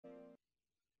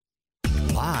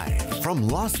From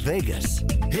Las Vegas,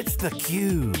 it's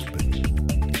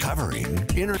theCUBE. Covering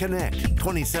Interconnect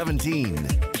 2017.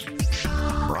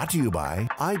 Brought to you by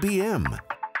IBM.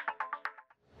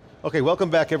 Okay, welcome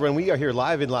back everyone. We are here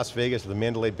live in Las Vegas at the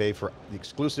Mandalay Bay for the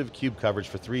exclusive CUBE coverage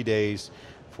for 3 days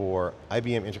for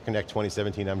IBM Interconnect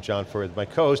 2017. I'm John Furrier. My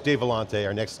co-host, Dave Vellante.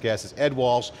 Our next guest is Ed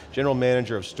Walsh, General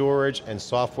Manager of Storage and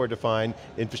Software-Defined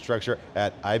Infrastructure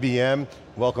at IBM.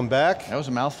 Welcome back. That was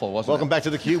a mouthful, wasn't it? Welcome back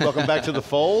to theCUBE, welcome back to the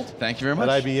fold. Thank you very much.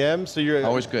 At IBM. So you're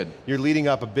always good. You're leading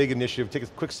up a big initiative. Take a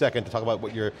quick second to talk about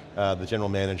what you're the General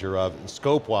Manager of,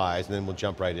 scope-wise, and then we'll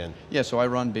jump right in. Yeah, so I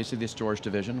run basically the storage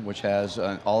division, which has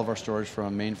all of our storage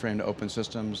from mainframe to open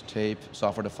systems, tape,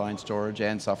 software-defined storage,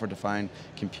 and software-defined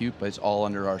compute, but it's all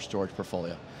under our storage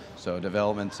portfolio. So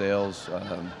development, sales,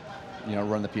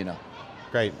 run the P&L.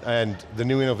 Great, and the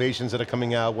new innovations that are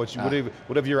coming out, what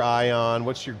have your eye on,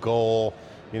 what's your goal?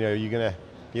 You got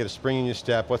a spring in your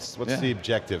step, what's the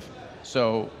objective?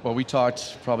 So, well, we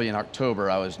talked probably in October.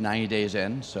 I was 90 days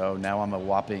in, so now I'm a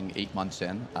whopping 8 months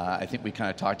in. I think we kind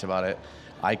of talked about it.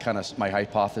 My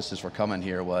hypothesis for coming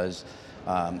here was,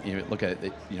 look at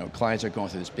it, clients are going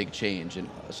through this big change, and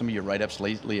some of your write-ups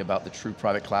lately about the true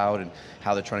private cloud and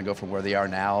how they're trying to go from where they are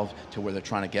now to where they're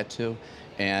trying to get to.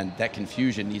 And that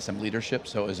confusion needs some leadership,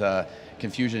 so it was a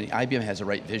confusion. IBM has the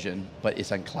right vision, but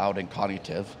it's on cloud and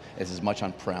cognitive, it's as much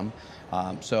on-prem.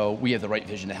 So we have the right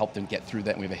vision to help them get through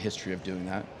that, and we have a history of doing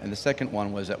that. And the second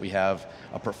one was that we have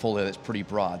a portfolio that's pretty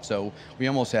broad. So we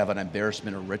almost have an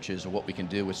embarrassment of riches of what we can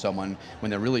do with someone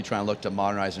when they're really trying to look to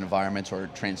modernize environments or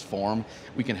transform.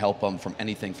 We can help them from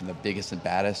anything from the biggest and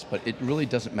baddest, but it really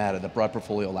doesn't matter. The broad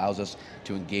portfolio allows us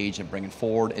to engage and bring it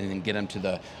forward and then get them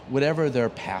to whatever their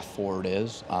path forward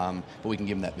is, but we can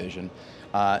give them that vision.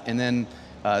 And then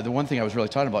the one thing I was really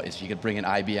talking about is if you could bring in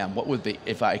IBM, what would be,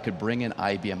 if I could bring in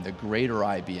IBM, the greater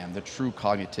IBM, the true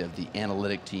cognitive, the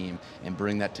analytic team, and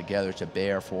bring that together to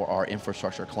bear for our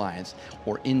infrastructure clients,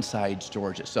 or inside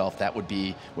storage itself, that would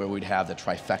be where we'd have the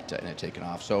trifecta and it taken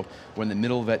off. So we're in the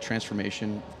middle of that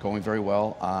transformation, going very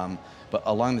well, but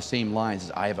along the same lines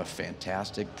is I have a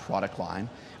fantastic product line.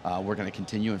 We're going to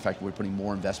continue, in fact we're putting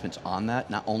more investments on that,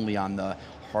 not only on the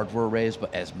hardware arrays,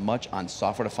 but as much on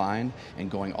software-defined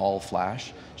and going all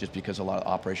flash, just because of a lot of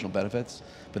operational benefits.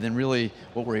 But then really,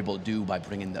 what we're able to do by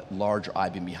bringing the larger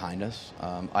IBM behind us.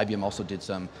 IBM also did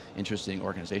some interesting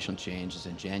organizational changes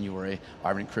in January.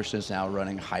 Arvind Krishna is now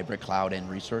running hybrid cloud and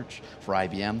research for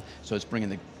IBM, so it's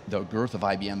bringing the girth of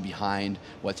IBM behind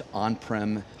what's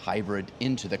on-prem hybrid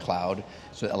into the cloud,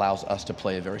 so it allows us to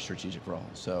play a very strategic role.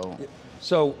 So,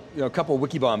 a couple of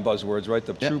Wikibon buzzwords, right?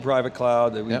 The true private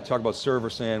cloud, we talk about server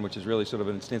SAN, which is really sort of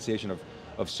an instantiation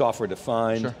of software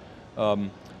defined. Sure.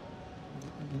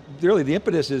 Really the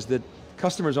impetus is that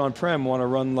customers on-prem want to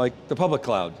run like the public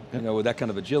cloud, with that kind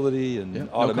of agility and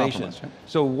automation. No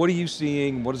so what are you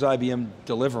seeing, what is IBM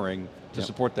delivering to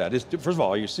support that? First of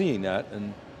all, are you seeing that?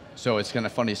 So it's kind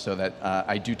of funny, so that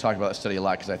I do talk about that study a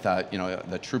lot, because I thought,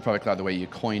 the true private cloud, the way you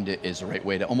coined it, is the right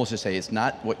way to almost to say it's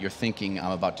not what you're thinking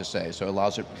I'm about to say. So it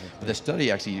allows it, but the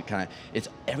study actually it's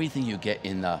everything you get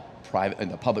in the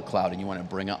public cloud, and you want to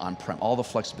bring it on-prem, all the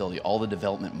flexibility, all the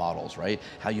development models, right?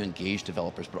 How you engage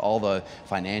developers, but all the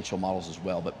financial models as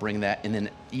well, but bring that and then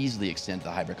easily extend to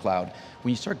the hybrid cloud.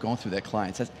 When you start going through that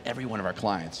clients, that's every one of our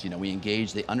clients. We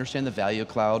engage, they understand the value of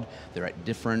cloud, they're at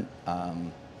different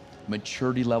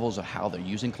maturity levels of how they're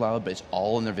using cloud, but it's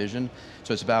all in their vision.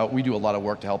 So it's about, we do a lot of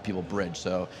work to help people bridge.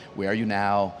 So where are you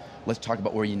now? Let's talk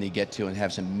about where you need to get to and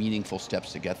have some meaningful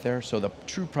steps to get there. So the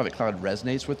true private cloud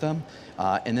resonates with them.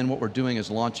 And then what we're doing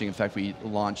is launching, in fact we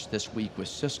launched this week with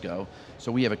Cisco.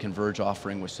 So we have a converged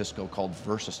offering with Cisco called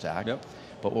VersaStack. Yep.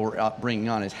 But what we're bringing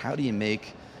on is how do you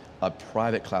make a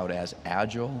private cloud as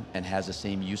agile and has the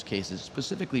same use cases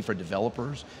specifically for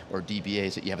developers or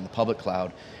DBAs that you have in the public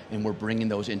cloud, and we're bringing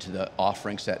those into the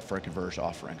offering set for a converged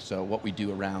offering. So what we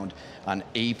do around an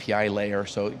API layer,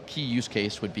 so key use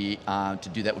case would be, to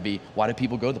do that would be, why do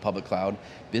people go to the public cloud?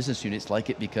 Business units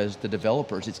like it because the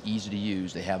developers, it's easy to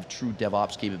use, they have true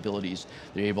DevOps capabilities,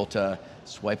 they're able to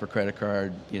swipe a credit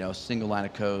card, single line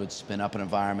of code, spin up an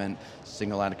environment,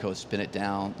 single line of code, spin it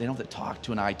down. They don't have to talk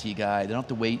to an IT guy, they don't have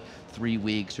to wait 3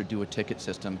 weeks or do a ticket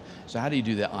system. So how do you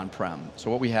do that on-prem?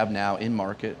 So what we have now in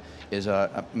market is,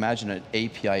 imagine an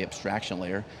API abstraction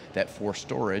layer that for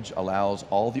storage allows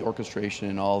all the orchestration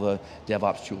and all the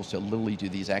DevOps tools to literally do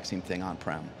the exact same thing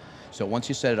on-prem. So once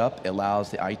you set it up, it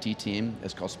allows the IT team,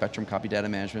 it's called Spectrum Copy Data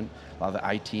Management, allow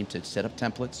the IT team to set up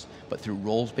templates, but through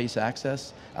roles-based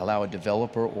access, allow a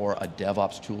developer or a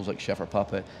DevOps tools like Chef or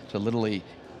Puppet to literally,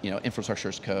 infrastructure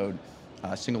as code,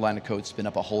 single line of code, spin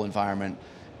up a whole environment,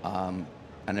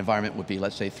 an environment would be,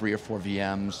 let's say 3 or 4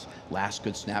 VMs, last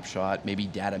good snapshot, maybe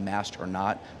data masked or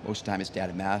not. Most of the time it's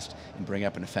data masked, and bring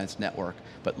up an offense network.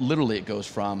 But literally it goes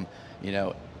from,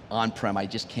 on-prem, I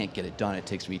just can't get it done, it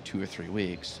takes me 2 or 3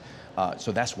 weeks.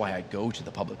 So that's why I go to the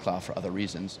public cloud for other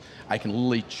reasons. I can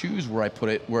literally choose where I put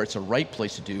it, where it's a right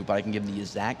place to do, but I can give them the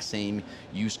exact same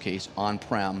use case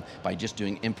on-prem by just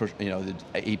doing the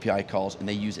API calls, and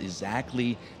they use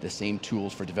exactly the same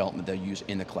tools for development they use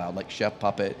in the cloud, like Chef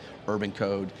Puppet, Urban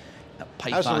Code,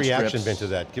 Python How's the reaction scripts. been to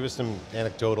that? Give us some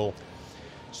anecdotal.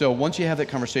 So once you have that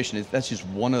conversation, that's just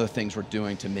one of the things we're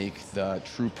doing to make the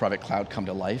true private cloud come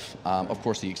to life. Of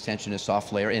course, the extension is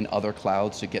soft layer in other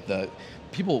clouds to get the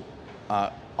people.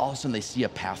 All of a sudden they see a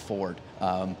path forward.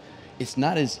 It's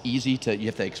not as easy you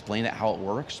have to explain it how it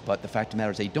works, but the fact of the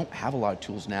matter is they don't have a lot of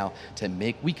tools now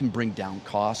we can bring down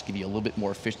costs, give you a little bit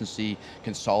more efficiency,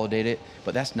 consolidate it,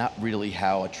 but that's not really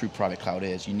how a true private cloud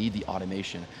is. You need the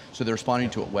automation. So they're responding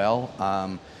to it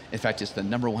well. In fact, it's the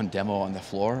 #1 demo on the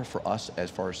floor for us as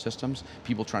far as systems,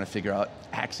 people trying to figure out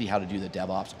actually how to do the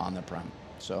DevOps on the prem,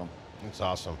 so. That's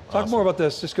awesome. Talk more about the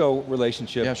Cisco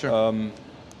relationship. Yeah, sure.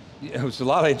 There's a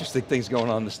lot of interesting things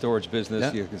going on in the storage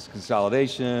business,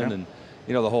 consolidation, and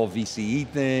the whole VCE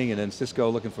thing, and then Cisco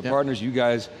looking for partners. You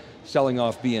guys selling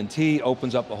off BNT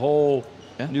opens up a whole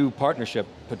new partnership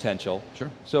potential. Sure.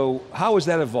 So how has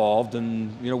that evolved,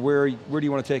 and where do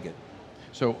you want to take it?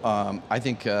 So I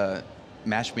think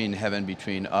match made in heaven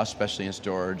between us, especially in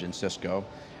storage, and Cisco.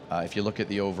 If you look at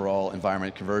the overall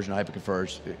environment, conversion,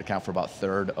 hyperconverged account for about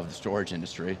 1/3 of the storage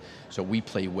industry. So we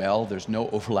play well. There's no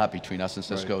overlap between us and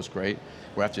Cisco. It's great.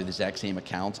 We're after the exact same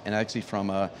accounts. And actually from,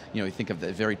 you think of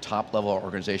the very top level of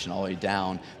organization all the way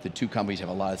down, the two companies have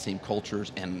a lot of the same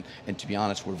cultures, and to be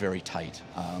honest, we're very tight.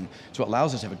 So it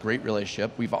allows us to have a great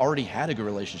relationship. We've already had a good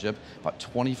relationship, about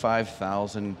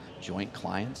 25,000 joint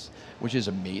clients, which is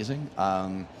amazing.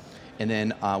 And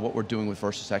then what we're doing with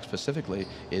VersaStack specifically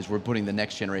is we're putting the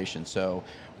next generation. So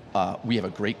we have a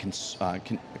great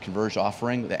converged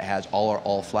offering that has all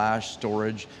all-flash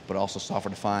storage, but also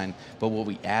software defined. But what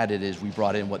we added is we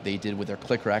brought in what they did with their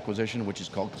Clicker acquisition, which is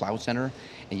called Cloud Center,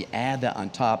 and you add that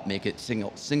on top, make it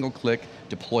single click,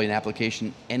 deploy an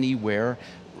application anywhere,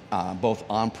 both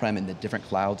on-prem and the different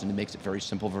clouds, and it makes it very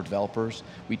simple for developers.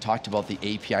 We talked about the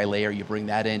API layer, you bring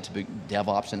that in to be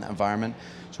DevOps in the environment.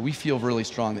 So we feel really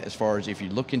strong that as far as if you're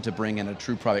looking to bring in a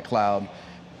true private cloud,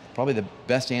 probably the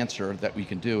best answer that we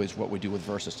can do is what we do with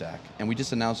VersaStack. And we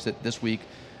just announced it this week,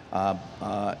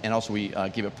 and also we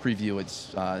gave a preview.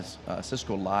 It's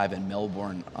Cisco Live in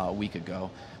Melbourne a week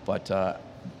ago, but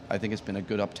I think it's been a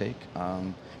good uptake.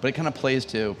 But it kind of plays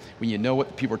to when you know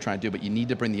what people are trying to do, but you need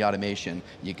to bring the automation,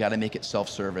 you got to make it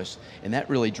self-service, and that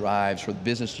really drives for the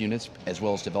business units as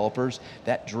well as developers.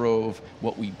 That drove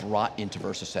what we brought into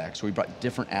VersaStack. So we brought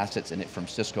different assets in it from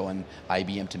Cisco and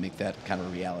IBM to make that kind of a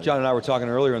reality. John and I were talking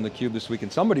earlier on theCUBE this week,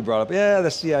 and somebody brought up, the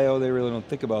CIO, they really don't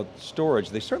think about storage.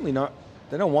 They certainly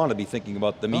they don't want to be thinking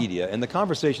about the media, and the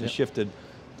conversation shifted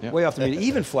way off the media.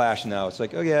 Even flash now, it's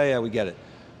like, oh yeah, we get it.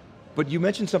 But you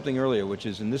mentioned something earlier, which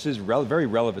is, and this is very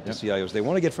relevant to CIOs, they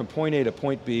want to get from point A to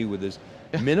point B with this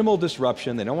minimal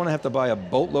disruption. They don't want to have to buy a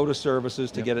boatload of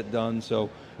services to get it done. So,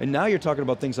 and now you're talking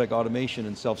about things like automation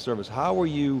and self-service.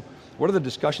 What are the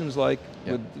discussions like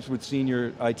with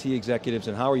senior IT executives,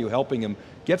 and how are you helping them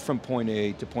get from point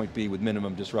A to point B with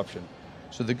minimum disruption?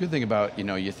 So the good thing about,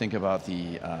 you think about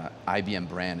the IBM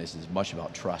brand is much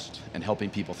about trust and helping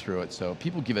people through it. So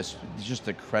people give us just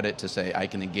the credit to say, I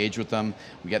can engage with them,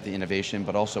 we get the innovation,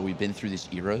 but also we've been through these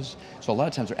eras. So a lot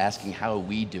of times they're asking, how are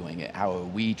we doing it? How are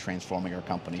we transforming our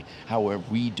company? How are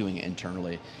we doing it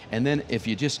internally? And then if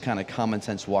you just kind of common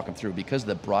sense walk them through, because of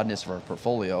the broadness of our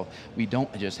portfolio, we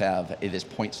don't just have this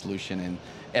point solution and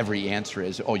every answer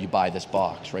is, oh, you buy this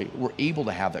box, right? We're able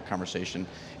to have that conversation,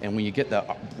 and when you get the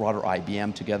broader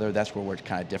IBM together, that's where we're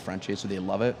kind of differentiated, so they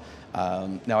love it.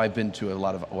 Now I've been to a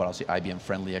lot of what I'll say IBM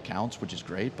friendly accounts, which is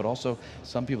great, but also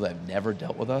some people that have never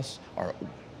dealt with us are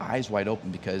eyes wide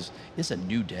open because it's a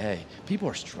new day. People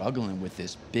are struggling with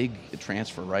this big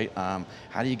transfer, right?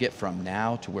 How do you get from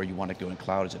now to where you want to go in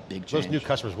cloud is a big change. Those new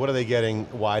customers, what are they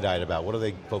getting wide-eyed about? What are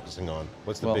they focusing on?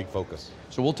 What's the big focus?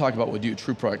 So we'll talk about what we do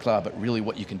true private cloud, but really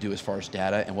what you can do as far as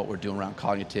data and what we're doing around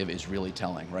cognitive is really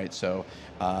telling, right? So,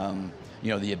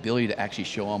 the ability to actually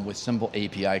show them with simple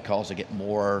API calls to get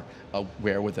more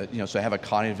aware with it, so have a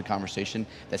cognitive conversation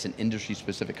that's an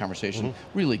industry-specific conversation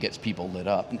really gets people lit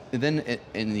up. And then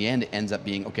in the end, it ends up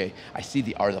being, okay, I see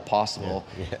the art of the possible,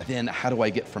 then how do I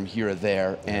get from here to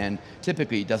there? And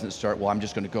typically it doesn't start, well, I'm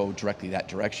just going to go directly that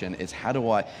direction. It's how do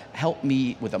I help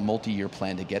me with a multi-year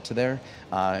plan to get to there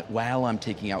while I'm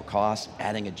taking out costs,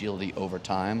 adding agility over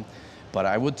time. But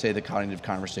I would say the cognitive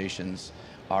conversations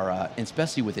are,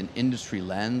 especially with an industry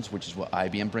lens, which is what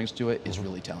IBM brings to it, is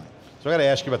really telling. So I got to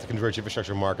ask you about the converged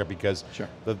infrastructure market because Sure.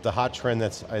 the hot trend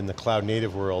that's in the cloud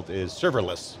native world is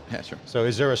serverless. Yeah, sure. So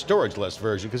is there a storage-less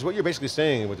version? Because what you're basically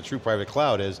saying with the true private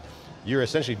cloud is you're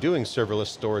essentially doing serverless,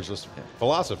 storage-less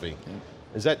philosophy.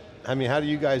 Is that, I mean, how do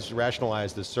you guys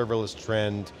rationalize the serverless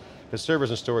trend? Because servers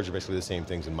and storage are basically the same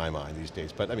things in my mind these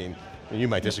days, but I mean, you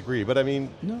might disagree, but I mean.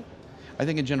 No, I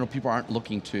think in general people aren't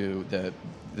looking to the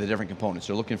different components.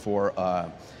 They're looking for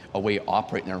a way to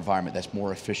operate in their environment that's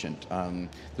more efficient.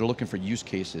 They're looking for use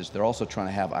cases. They're also trying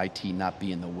to have IT not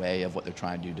be in the way of what they're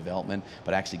trying to do development,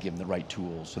 but actually give them the right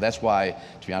tools. So that's why,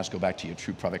 to be honest, go back to your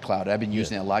true private cloud. I've been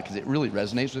using it a lot because it really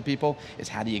resonates with people, is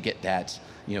how do you get that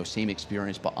same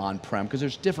experience but on-prem, because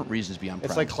there's different reasons to be on-prem.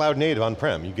 It's like cloud native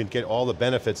on-prem. You can get all the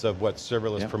benefits of what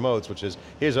serverless promotes, which is,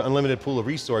 here's an unlimited pool of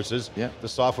resources, the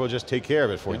software will just take care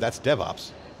of it for you. That's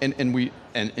DevOps. And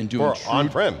doing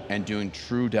on-prem. And doing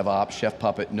true DevOps, Chef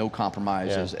Puppet, no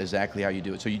compromise is exactly how you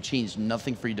do it. So you change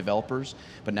nothing for your developers,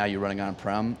 but now you're running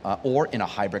on-prem or in a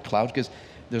hybrid cloud, because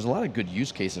there's a lot of good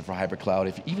use cases for hybrid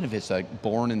cloud. Even if it's a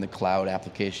born in the cloud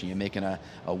application, you're making a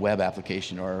web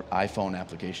application or iPhone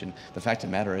application, the fact of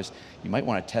the matter is you might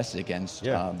want to test it against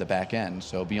the back end.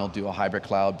 So being able to do a hybrid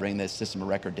cloud, bring the system of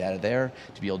record data there,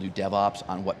 to be able to do DevOps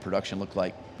on what production looked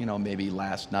like maybe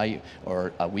last night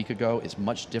or a week ago is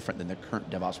much different than the current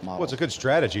DevOps model. Well, it's a good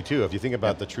strategy too. If you think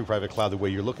about the true private cloud, the way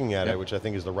you're looking at it, which I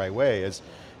think is the right way, is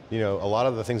a lot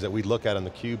of the things that we look at on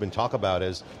theCUBE and talk about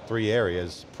is three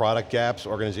areas: product gaps,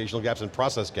 organizational gaps, and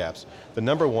process gaps. The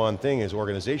number one thing is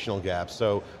organizational gaps.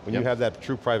 So when you have that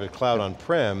true private cloud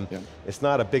on-prem, it's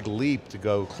not a big leap to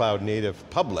go cloud native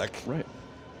public. Right.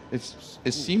 It's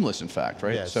seamless, in fact,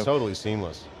 right? Yeah, it's totally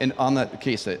seamless. And on that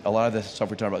case, a lot of the stuff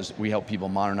we're talking about is we help people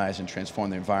modernize and transform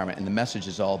their environment, and the message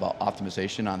is all about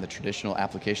optimization on the traditional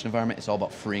application environment. It's all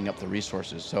about freeing up the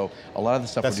resources. So a lot of the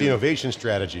stuff that's the innovation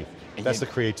strategy. That's the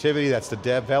creativity, that's the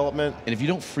development. And if you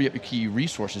don't free up your key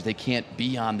resources, they can't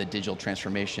be on the digital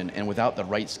transformation, and without the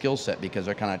right skill set, because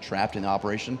they're kind of trapped in the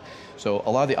operation. So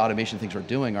a lot of the automation things we're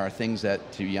doing are things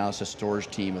that, to be honest, a storage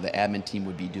team or the admin team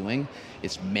would be doing.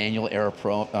 It's manual error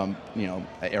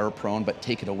prone, but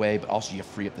take it away, but also you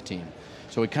free up the team.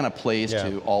 So it kind of plays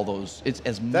to all those, it's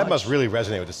as much. That must really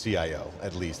resonate with the CIO,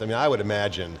 at least. I mean, I would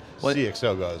imagine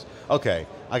CXO goes, okay,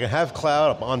 I can have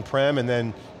cloud on-prem and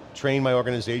then train my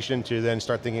organization to then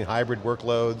start thinking hybrid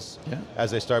workloads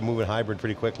as they start moving hybrid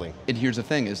pretty quickly. And here's the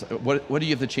thing is, what do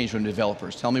you have to change from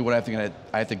developers? Tell me what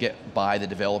I have to get by the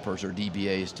developers or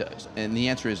DBAs to, and the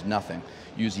answer is nothing.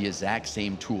 Use the exact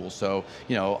same tools. So,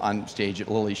 on stage,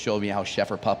 Lily showed me how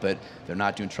Chef or Puppet, they're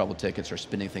not doing trouble tickets or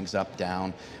spinning things up,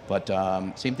 down, but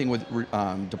same thing with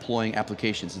deploying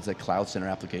applications. It's a cloud center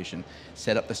application.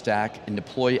 Set up the stack and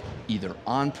deploy either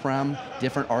on-prem,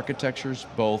 different architectures,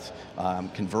 both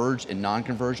converged and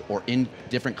non-converged, or in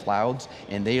different clouds,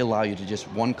 and they allow you to just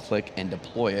one click and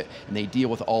deploy it, and they deal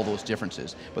with all those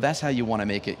differences. But that's how you want to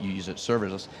make it, you use it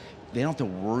serverless. They don't have to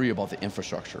worry about the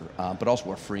infrastructure, but also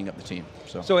we're freeing up the team.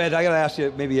 So Ed, I got to ask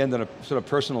you, maybe end on a sort of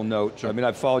personal note. Sure. I mean,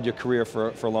 I've followed your career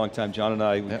for a long time. John and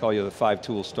I, we call you the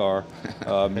 5-tool star.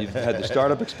 You've had the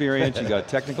startup experience, you got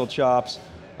technical chops,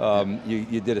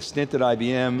 you did a stint at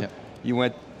IBM, you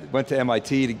went to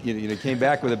MIT, came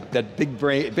back with that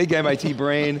big MIT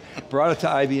brain, brought it to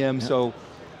IBM, so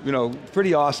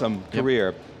pretty awesome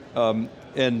career.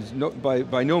 And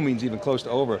by no means even close to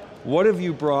over. What have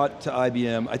you brought to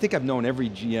IBM? I think I've known every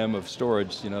GM of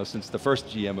storage, since the first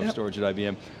GM of storage at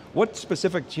IBM. What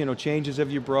specific changes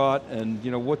have you brought, and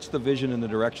what's the vision and the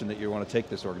direction that you want to take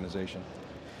this organization?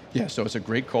 Yeah, so it's a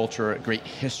great culture, a great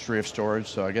history of storage,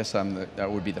 so I guess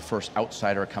that would be the first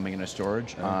outsider coming into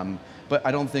storage. But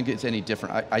I don't think it's any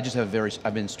different. I just have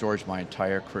I've been in storage my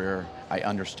entire career. I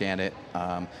understand it.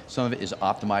 Some of it is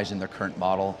optimizing their current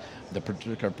model, the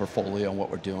particular portfolio and what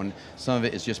we're doing. Some of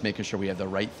it is just making sure we have the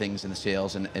right things in the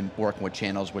sales and working with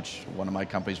channels, which one of my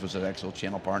companies was an excellent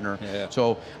channel partner.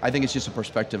 So I think it's just a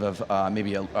perspective of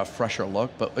maybe a fresher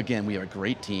look, but again, we have a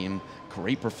great team,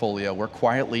 great portfolio. We're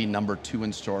quietly number 2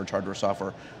 in storage, hardware,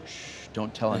 software.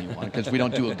 Don't tell anyone, because we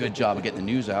don't do a good job of getting the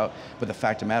news out, but the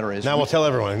fact of the matter is... Now we'll tell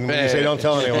everyone. When you say don't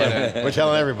tell anyone, we're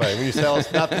telling everybody. When you tell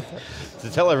us not to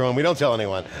tell everyone, we don't tell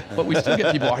anyone. But we still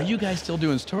get people, are you guys still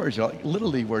doing storage?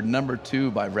 Literally, we're number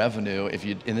 2 by revenue,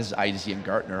 and this is IDC and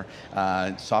Gartner,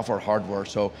 software, hardware,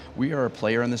 so we are a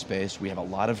player in the space. We have a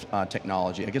lot of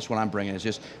technology. I guess what I'm bringing is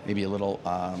just maybe a little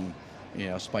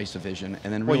spice of vision,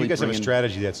 and then really you guys have a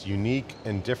strategy that's unique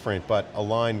and different, but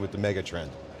aligned with the mega trend.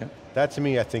 That to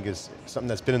me, I think is something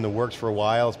that's been in the works for a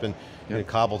while. It's been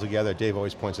cobbled together. Dave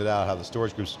always points it out, how the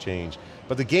storage groups change.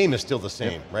 But the game is still the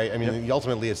same, right? I mean,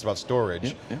 ultimately it's about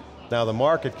storage. Now the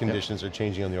market conditions are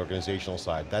changing on the organizational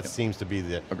side. That seems to be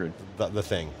the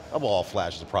thing. Well, all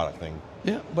flash is a product thing.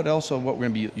 Yeah, but also what we're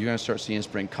going to be, you're going to start seeing is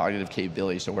bring cognitive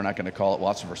capability, so we're not going to call it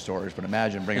Watson for storage, but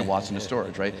imagine bringing Watson to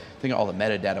storage, right? Think of all the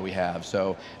metadata we have,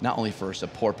 so not only for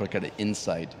support, but kind of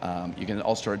insight. You can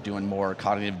also start doing more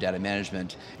cognitive data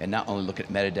management, and not only look at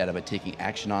metadata, but taking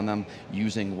action on them,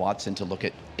 using Watson to look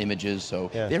at images, so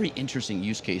very interesting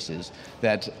use cases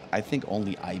that I think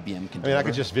only IBM can deliver. I mean, I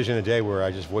could just vision a day where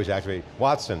I just voice activate,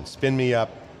 Watson, spin me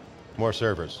up more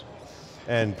servers,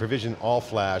 and provision all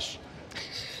flash,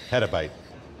 petabyte,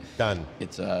 done.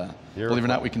 It's, believe it or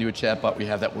not, we can do a chat bot, we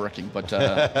have that working, but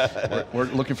we're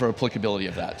looking for applicability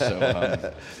of that,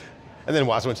 so. And then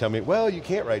Watson would tell me, well, you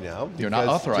can't right now. You're not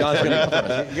authorized.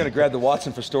 John's you're going to grab the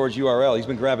Watson for storage URL. He's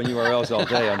been grabbing URLs all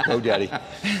day on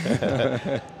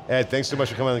GoDaddy. Ed, thanks so much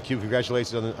for coming on theCUBE.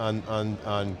 Congratulations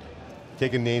on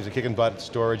taking names and kicking butt,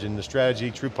 storage and the strategy,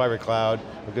 true private cloud,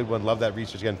 a good one. Love that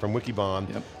research again from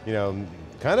Wikibon. You know,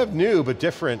 kind of new, but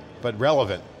different, but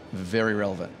relevant. Very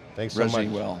relevant. Thanks so much.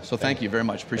 Well. So thank you very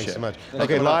much, appreciate it. Thanks so much.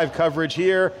 Okay, live coverage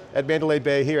here at Mandalay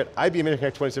Bay, here at IBM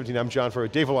Interconnect 2017. I'm John Furrier,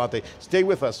 Dave Vellante. Stay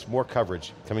with us, more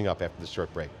coverage coming up after this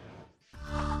short break.